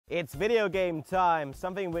It's video game time,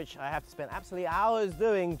 something which I have to spend absolutely hours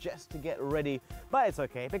doing just to get ready, but it's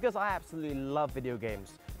okay because I absolutely love video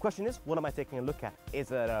games. Question is, what am I taking a look at?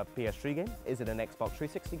 Is it a PS3 game? Is it an Xbox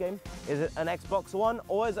 360 game? Is it an Xbox One?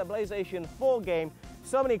 Or is it a PlayStation 4 game?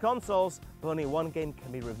 So many consoles, but only one game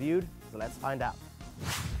can be reviewed, so let's find out.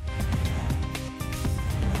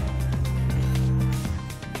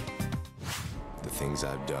 The things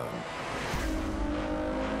I've done.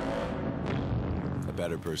 A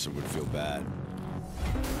better person would feel bad.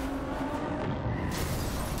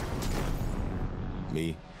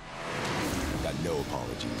 Me? Got no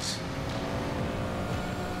apologies.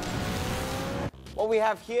 What we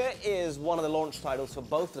have here is one of the launch titles for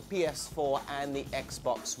both the PS4 and the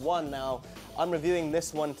Xbox One. Now, I'm reviewing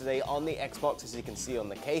this one today on the Xbox, as you can see on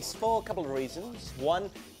the case, for a couple of reasons. One,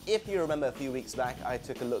 if you remember a few weeks back, I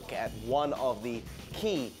took a look at one of the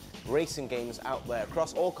key racing games out there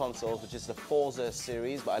across all consoles, which is the Forza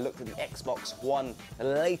series, but I looked at the Xbox One, the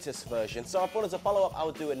latest version. So I thought as a follow-up, I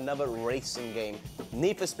would do another racing game.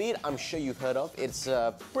 Need for Speed, I'm sure you've heard of. It's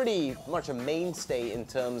pretty much a mainstay in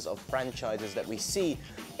terms of franchises that we see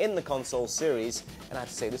in the console series, and I have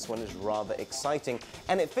to say this one is rather exciting.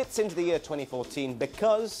 And it fits into the year 2014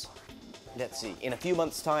 because, let's see, in a few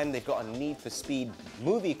months' time, they've got a Need for Speed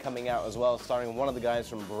movie coming out as well, starring one of the guys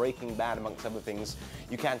from Breaking Bad, amongst other things.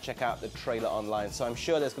 You can check out the trailer online. So I'm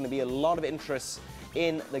sure there's going to be a lot of interest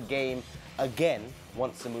in the game again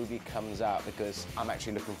once the movie comes out, because I'm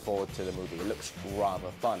actually looking forward to the movie. It looks rather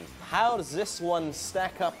fun. How does this one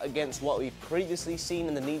stack up against what we've previously seen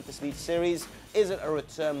in the Need for Speed series? Is it a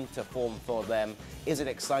return to form for them? Is it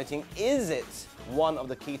exciting? Is it one of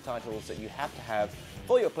the key titles that you have to have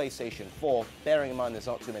for your PlayStation 4, bearing in mind there's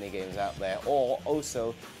not too many games out there, or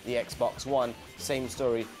also the Xbox One, same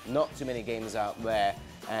story, not too many games out there,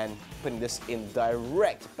 and putting this in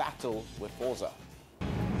direct battle with Forza.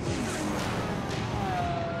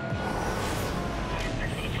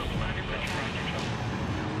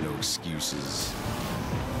 No excuses.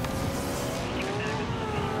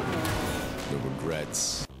 No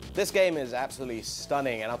regrets. This game is absolutely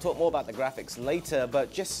stunning, and I'll talk more about the graphics later,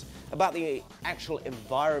 but just about the actual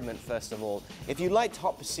environment first of all. If you liked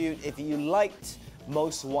Hot Pursuit, if you liked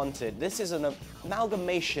Most Wanted, this is an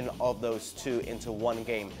amalgamation of those two into one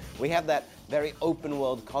game. We have that very open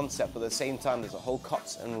world concept, but at the same time there's a whole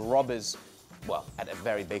cops and robbers, well, at a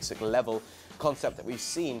very basic level, concept that we've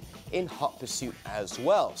seen in Hot Pursuit as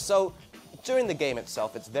well. So during the game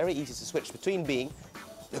itself, it's very easy to switch between being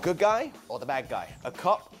the good guy or the bad guy, a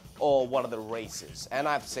cop or one of the racers. And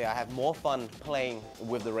I have to say, I have more fun playing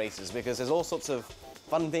with the racers because there's all sorts of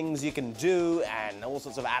fun things you can do and all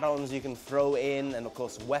sorts of add-ons you can throw in, and of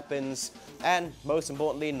course weapons, and most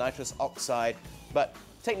importantly nitrous oxide. But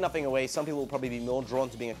take nothing away, some people will probably be more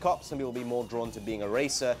drawn to being a cop, some people will be more drawn to being a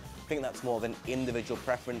racer. I think that's more of an individual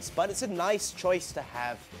preference, but it's a nice choice to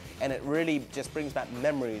have, and it really just brings back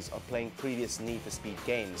memories of playing previous Need for Speed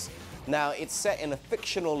games. Now, it's set in a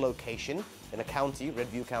fictional location in a county,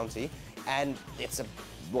 Redview County, and it's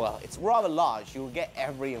rather large. You'll get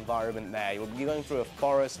every environment there. You'll be going through a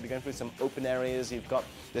forest, you'll be going through some open areas, you've got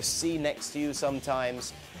the sea next to you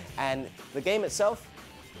sometimes, and the game itself,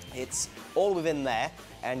 it's all within there,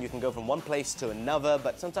 and you can go from one place to another,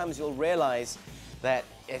 but sometimes you'll realize that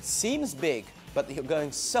it seems big, but you're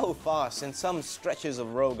going so fast, and some stretches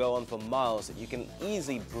of road go on for miles that you can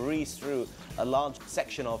easily breeze through a large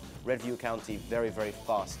section of Redview County very, very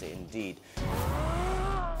fast indeed.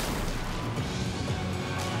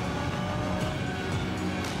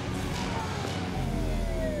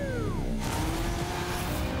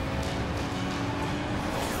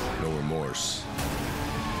 No remorse.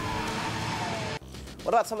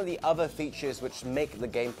 What about some of the other features which make the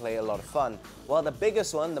gameplay a lot of fun? Well, the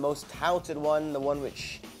biggest one, the most touted one, the one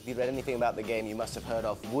which, if you read anything about the game, you must have heard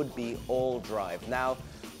of, would be All Drive. Now,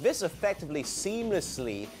 this effectively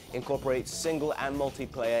seamlessly incorporates single and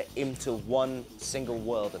multiplayer into one single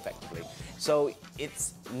world, effectively. So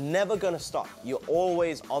it's never going to stop. You're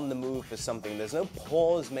always on the move for something. There's no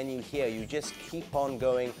pause menu here. You just keep on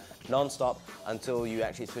going non-stop until you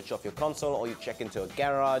actually switch off your console, or you check into a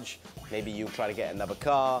garage. Maybe you try to get another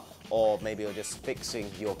car, or maybe you're just fixing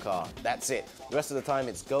your car. That's it. The rest of the time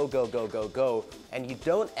it's go, go, go, go, go, and you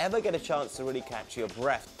don't ever get a chance to really catch your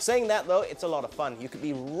breath. Saying that though, it's a lot of fun. You could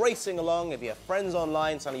be racing along. If you have friends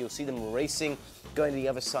online, suddenly you'll see them racing, going to the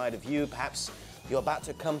other side of you. Perhaps you're about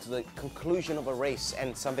to come to the conclusion of a race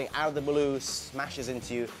and something out of the blue smashes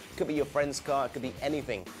into you. It could be your friend's car, it could be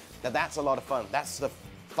anything. Now that's a lot of fun. That's the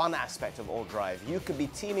fun aspect of All Drive. You could be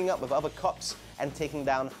teaming up with other cops and taking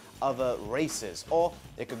down other racers. Or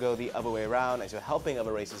it could go the other way around as you're helping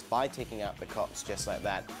other racers by taking out the cops just like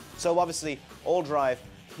that. So obviously, all drive,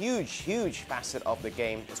 huge facet of the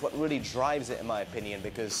game. It's what really drives it in my opinion,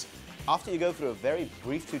 because after you go through a very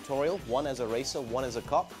brief tutorial, one as a racer, one as a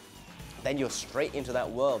cop, then you're straight into that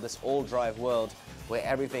world, this all drive world, where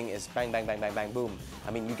everything is bang, bang, bang, bang, bang, boom.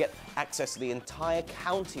 I mean, you get access to the entire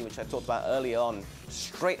county, which I talked about earlier on,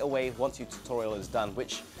 straight away once your tutorial is done,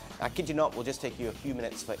 which, I kid you not, will just take you a few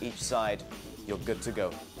minutes for each side. You're good to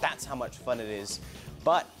go. That's how much fun it is.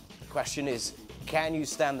 But the question is, can you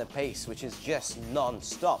stand the pace, which is just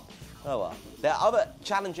non-stop? Oh well. There are other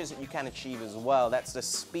challenges that you can achieve as well. That's the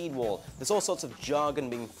speed wall. There's all sorts of jargon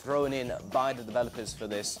being thrown in by the developers for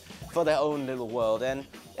this, for their own little world, and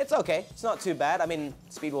it's okay. It's not too bad. I mean,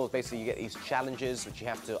 speed wall is basically you get these challenges which you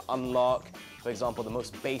have to unlock. For example, the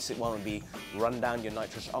most basic one would be run down your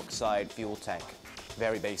nitrous oxide fuel tank.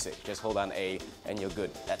 Very basic. Just hold down A and you're good.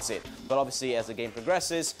 That's it. But obviously, as the game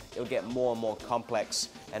progresses, it'll get more and more complex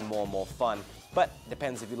and more fun. But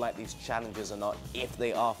depends if you like these challenges or not, if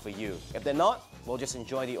they are for you. If they're not, well, just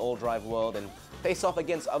enjoy the all-drive world and face off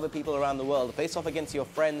against other people around the world, face off against your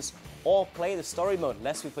friends, or play the story mode.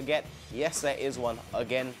 Lest we forget, yes, there is one.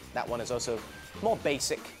 Again, that one is also more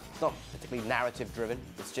basic. It's not particularly narrative-driven.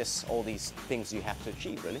 It's just all these things you have to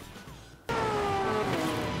achieve, really.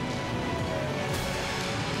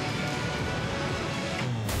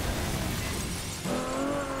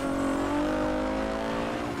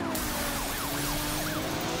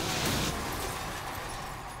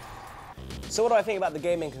 So what do I think about the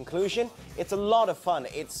game in conclusion? It's a lot of fun.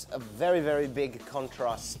 It's a very big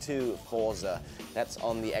contrast to Forza. That's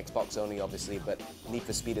on the Xbox only, obviously, but Need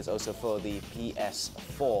for Speed is also for the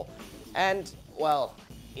PS4. And, well,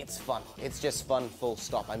 it's fun. It's just fun, full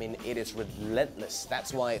stop. I mean, it is relentless.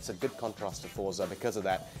 That's why it's a good contrast to Forza, because of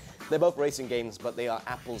that. They're both racing games, but they are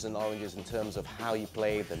apples and oranges in terms of how you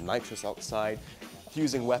play the nitrous oxide,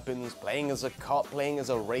 fusing weapons, playing as a cop, playing as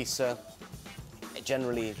a racer.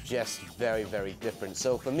 Generally just very different.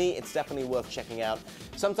 So for me, it's definitely worth checking out.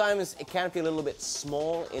 Sometimes it can feel a little bit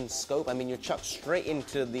small in scope. I mean, you're chucked straight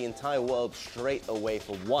into the entire world straight away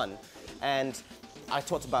for one. And I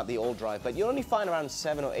talked about the all drive, but you'll only find around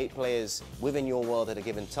 7 or 8 players within your world at a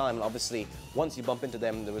given time. And obviously, once you bump into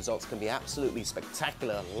them, the results can be absolutely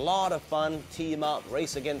spectacular. A lot of fun, team up,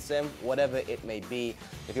 race against them, whatever it may be.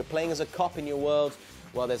 If you're playing as a cop in your world,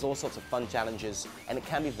 well, there's all sorts of fun challenges, and it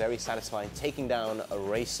can be very satisfying taking down a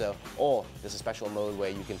racer, or there's a special mode where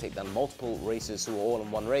you can take down multiple racers who are all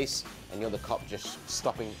in one race, and you're the cop just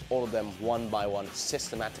stopping all of them one by one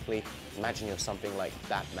systematically. Imagine you're something like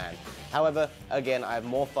Batman. However, again, I have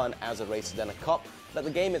more fun as a racer than a cop, but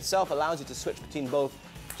the game itself allows you to switch between both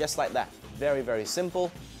just like that. Very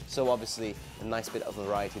simple. So obviously, a nice bit of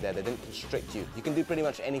variety there. They didn't constrict you. You can do pretty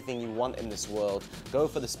much anything you want in this world. Go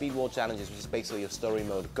for the speed wall challenges, which is basically your story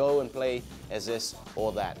mode. Go and play as this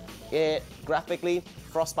or that. Graphically,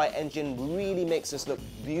 Frostbite engine really makes this look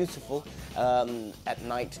beautiful at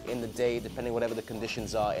night, in the day, depending whatever the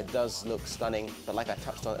conditions are. It does look stunning, but like I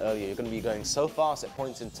touched on earlier, you're going to be going so fast at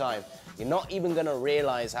points in time, you're not even going to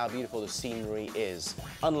realize how beautiful the scenery is.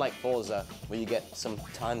 Unlike Forza, where you get some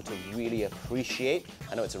time to really appreciate.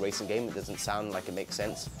 I know it's a racing game, it doesn't sound like it makes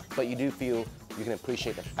sense, but you do feel you can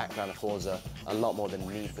appreciate the background of Forza a lot more than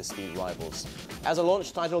Need for Speed Rivals. As a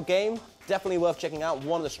launch title game, definitely worth checking out.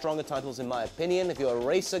 One of the stronger titles in my opinion. If you're a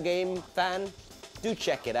racer game fan, do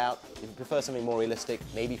check it out. If you prefer something more realistic,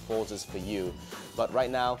 maybe Forza's for you. But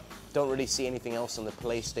right now, don't really see anything else on the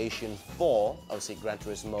PlayStation 4. Obviously, Gran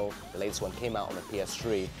Turismo, the latest one, came out on the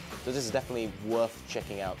PS3. So this is definitely worth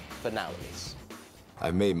checking out, for now at least.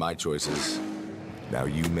 I've made my choices. Now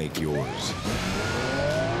you make yours.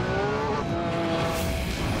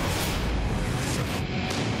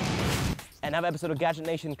 Another episode of Gadget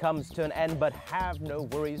Nation comes to an end, but have no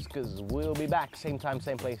worries, because we'll be back same time,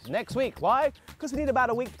 same place next week. Why? Because we need about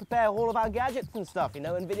a week to prepare all of our gadgets and stuff, you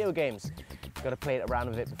know, in video games. Got to play it around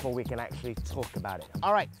with it before we can actually talk about it.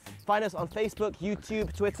 All right, find us on Facebook,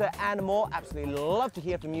 YouTube, Twitter, and more. Absolutely love to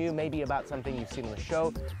hear from you, maybe about something you've seen on the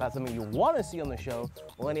show, about something you want to see on the show,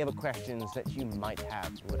 or any other questions that you might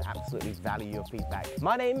have. We would absolutely value your feedback.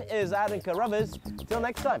 My name is Adam Carruthers. Till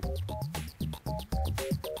next time.